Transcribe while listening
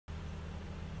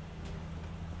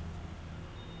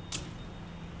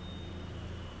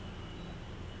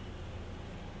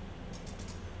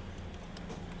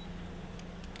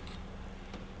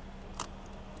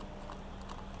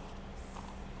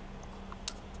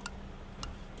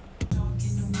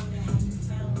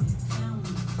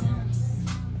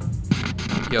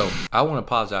Yo, I want to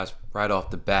apologize right off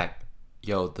the bat.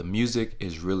 Yo, the music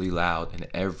is really loud in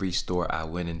every store I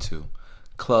went into.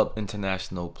 Club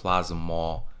International Plaza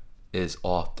Mall is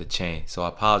off the chain. So I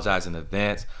apologize in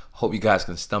advance. Hope you guys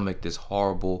can stomach this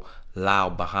horrible,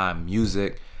 loud behind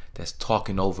music that's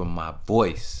talking over my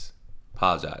voice.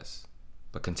 Apologize.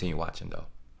 But continue watching though.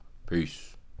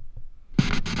 Peace.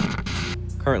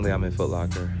 Currently I'm in Foot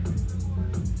Locker.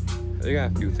 They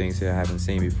got a few things here I haven't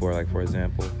seen before, like for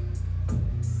example,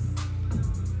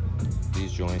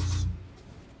 these joints.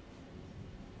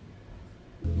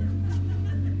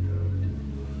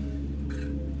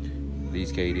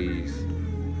 These KDs.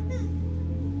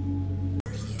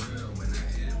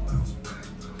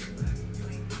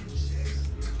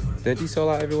 Didn't these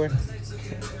sold out everywhere?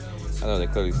 I know they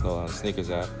clearly sold out on the sneakers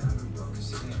app.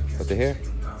 But the hair?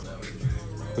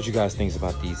 What you guys think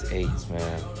about these 8s,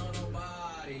 man?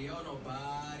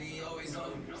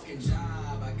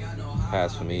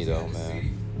 Pass for me though,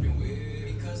 man.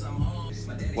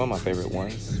 One of my favorite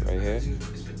ones right here.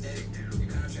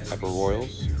 Type of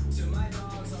Royals.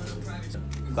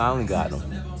 Finally got them.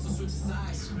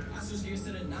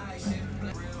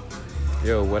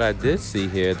 Yo, what I did see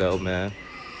here though, man,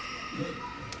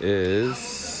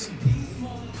 is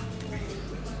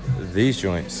these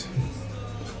joints.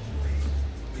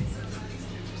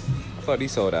 I thought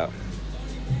these sold out.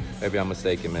 Maybe I'm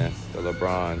mistaken, man. The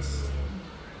LeBrons.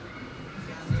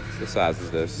 What size is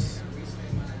this?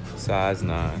 Size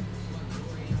 9.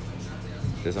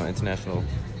 This on International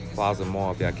Plaza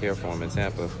Mall if y'all care for them in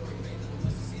Tampa.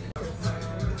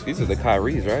 These are the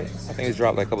Kyries, right? I think it's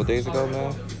dropped like a couple days ago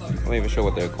now. I'm not even sure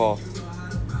what they're called.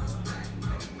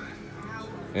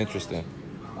 Interesting.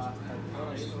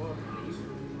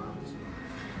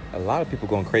 A lot of people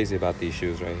going crazy about these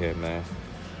shoes right here, man.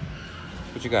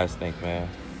 What you guys think, man?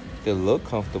 They look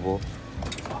comfortable.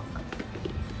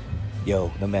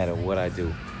 Yo, no matter what I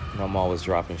do, I'm always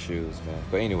dropping shoes, man.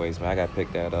 But anyways, man, I gotta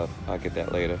pick that up. I'll get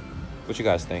that later. What you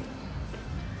guys think?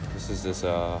 This is this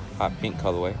hot pink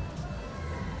colorway.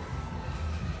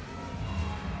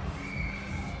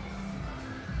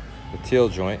 The teal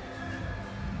joint.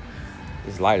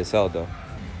 It's light as hell though.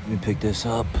 Let me pick this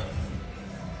up.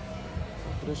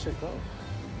 Where does shit go?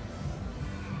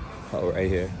 Oh, right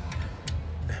here.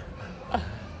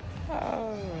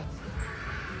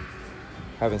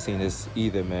 Haven't seen this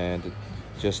either, man. The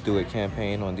Just Do It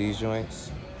campaign on these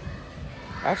joints.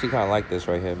 I actually kind of like this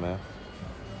right here, man.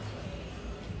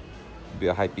 Be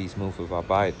a hype beast move if I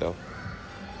buy it though.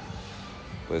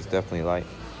 But it's definitely light.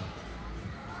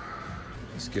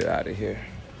 Let's get out of here.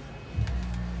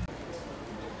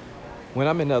 When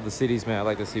I'm in other cities, man, I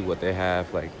like to see what they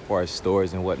have, like, as far as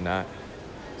stores and whatnot.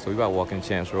 So we about to walk in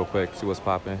Champs real quick, see what's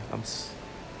popping.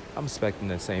 I'm expecting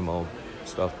the same old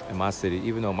stuff in my city,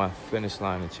 even though my finish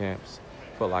line in Champs,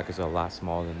 Foot Lockers are a lot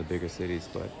smaller than the bigger cities,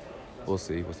 but we'll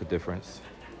see what's the difference.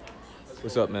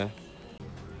 What's up, man?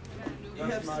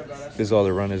 This is all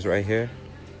the runners right here,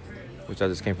 which I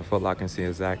just came from Foot Locker and see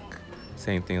exact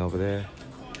same thing over there.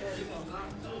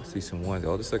 See some ones.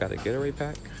 Oh, this still got a Gatorade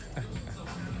pack?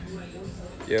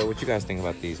 Yeah, what you guys think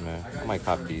about these, man? I might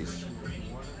cop these.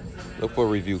 Look for a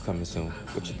review coming soon.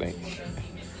 What you think?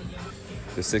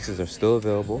 The 6s are still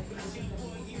available.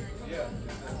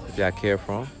 If y'all care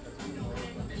for them.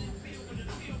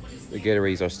 The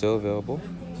Gatorades are still available.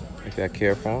 If y'all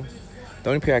care for them. The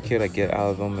only pair I care to get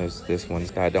out of them is this one.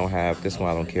 I don't have. This one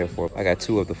I don't care for. I got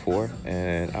 2 of the 4.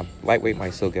 And I'm lightweight,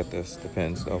 might still get this.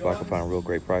 Depends. So if I can find a real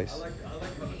great price.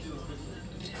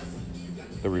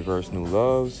 The reverse New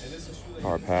Loves.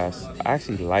 Hard pass. I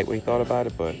actually lightweight thought about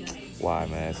it, but why,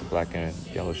 man? It's a black and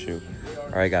yellow shoe.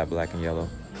 I already got black and yellow.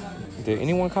 Did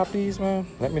anyone cop these, man?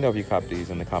 Let me know if you cop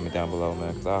these in the comment down below,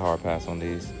 man, because I hard pass on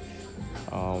these.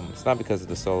 It's not because of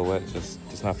the silhouette, just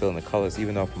not feeling the colors,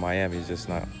 even though from Miami, it's just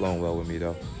not flowing well with me,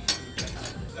 though.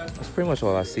 That's pretty much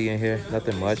all I see in here.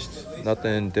 Nothing much.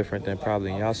 Nothing different than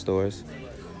probably in y'all stores.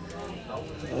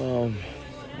 I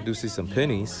do see some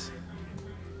pennies.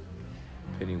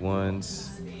 Penny ones.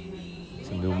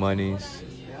 Some new monies.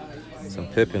 Some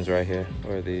Pippins right here.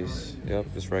 What are these?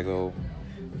 Yep, just regular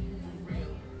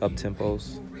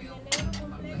up-tempos.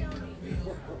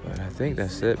 But I think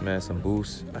that's it, man. Some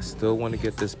Boosts. I still want to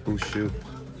get this Boost shoe.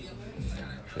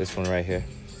 This one right here.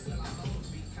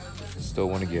 Still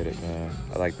want to get it, man.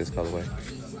 I like this colorway.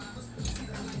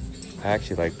 I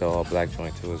actually like the all-black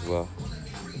joint, too, as well.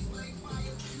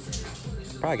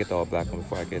 Probably get the all-black one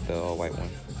before I get the all-white one.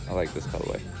 I like this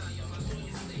colorway.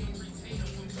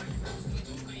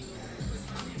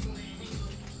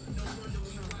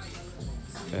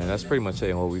 And that's pretty much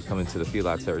it when we come into the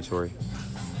feline territory.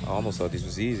 I almost thought these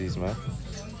was Yeezys, man.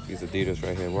 These Adidas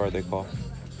right here. What are they called?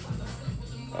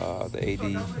 the AD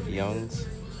Youngs.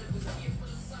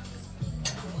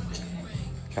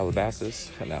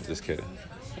 Calabasas. No, I'm just kidding.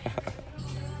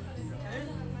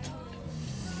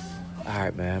 All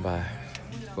right, man. Bye.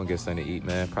 Gonna get something to eat,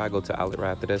 man. Probably go to Outlet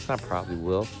right after this. I probably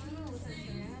will.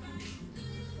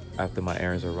 After my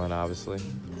errands are run, obviously.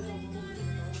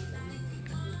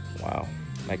 Wow.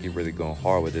 Nike really going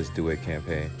hard with this Do It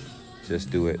campaign.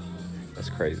 Just do it. That's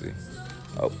crazy.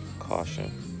 Oh,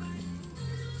 caution.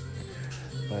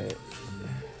 But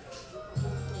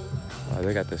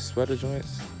they got the sweater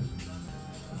joints.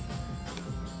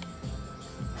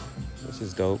 This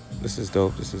is dope. This is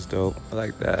dope. This is dope. I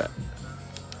like that.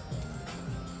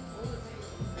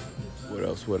 What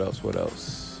else? What else? What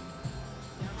else?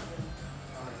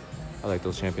 I like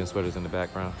those Champion sweaters in the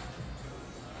background.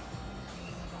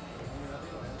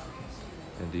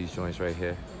 And these joints right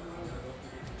here.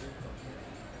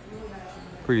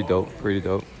 Pretty dope. Pretty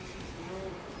dope.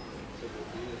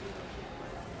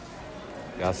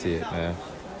 Y'all see it, man.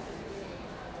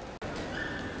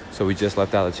 So we just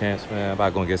left out a chance, man. I'm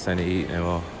about going to get something to eat and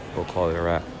we'll call it a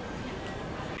wrap.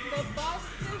 The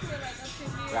boxes are like up to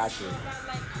here. Gotcha. About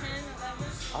like 10, 11.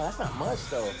 Oh, that's not much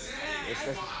though. Yeah, It's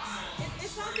just,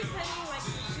 it's all depending like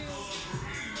the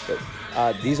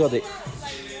shoe. these are the. Like more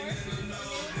shoes, and they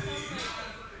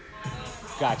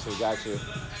would come Gotcha.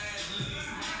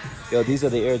 Yo, these are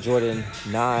the Air Jordan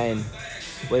 9.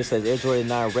 What it says, Air Jordan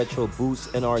 9 Retro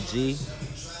Boost NRG.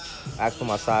 I asked for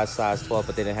my size 12,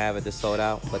 but they didn't have it. They sold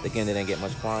out. But again, they didn't get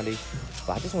much quantity.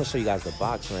 But I just want to show you guys the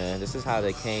box, man. This is how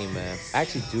they came, man. I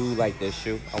actually do like this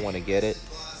shoe. I want to get it.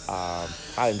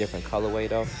 Probably in a different colorway,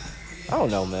 though. I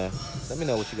don't know, man. Let me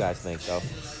know what you guys think, though.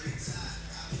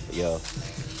 But yo,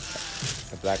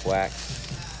 the black wax.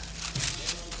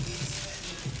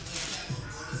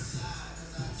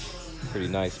 Pretty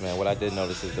nice, man. What I did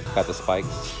notice is got the spikes.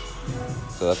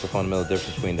 So that's the fundamental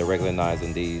difference between the regular 9s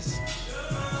and these.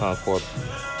 Concord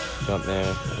jump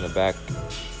there in the back.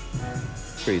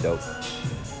 Pretty dope.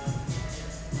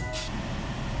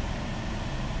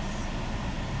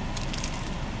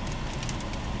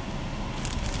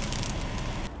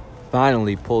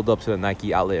 Finally pulled up to the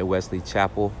Nike outlet at Wesley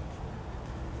Chapel.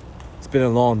 It's been a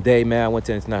long day, man. I went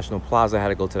to International Plaza. I had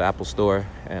to go to the Apple store.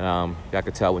 And y'all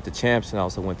could tell I went to Champs and I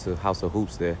also went to House of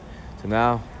Hoops there. So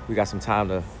now we got some time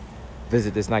to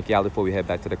visit this Nike outlet before we head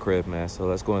back to the crib, man. So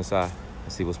let's go inside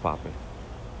and see what's popping.